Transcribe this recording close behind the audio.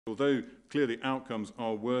Although clearly outcomes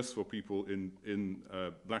are worse for people in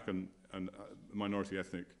black and minority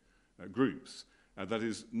ethnic groups, that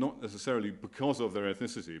is not necessarily because of their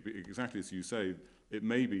ethnicity, but exactly as you say, it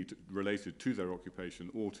may be related to their occupation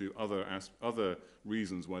or to other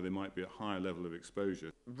reasons why they might be at higher level of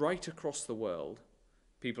exposure. Right across the world,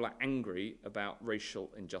 people are angry about racial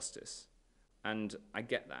injustice, and I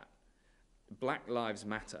get that. Black lives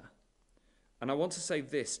matter. And I want to say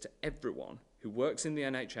this to everyone who works in the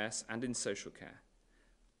NHS and in social care.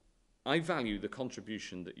 I value the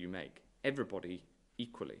contribution that you make, everybody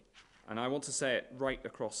equally. And I want to say it right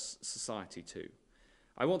across society too.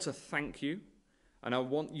 I want to thank you, and I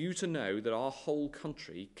want you to know that our whole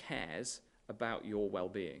country cares about your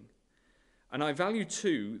well-being. And I value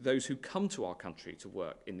too those who come to our country to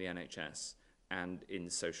work in the NHS and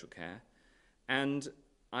in social care. And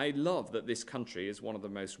I love that this country is one of the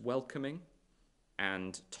most welcoming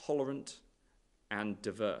and tolerant and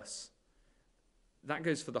diverse. That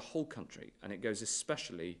goes for the whole country, and it goes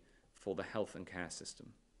especially for the health and care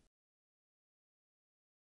system.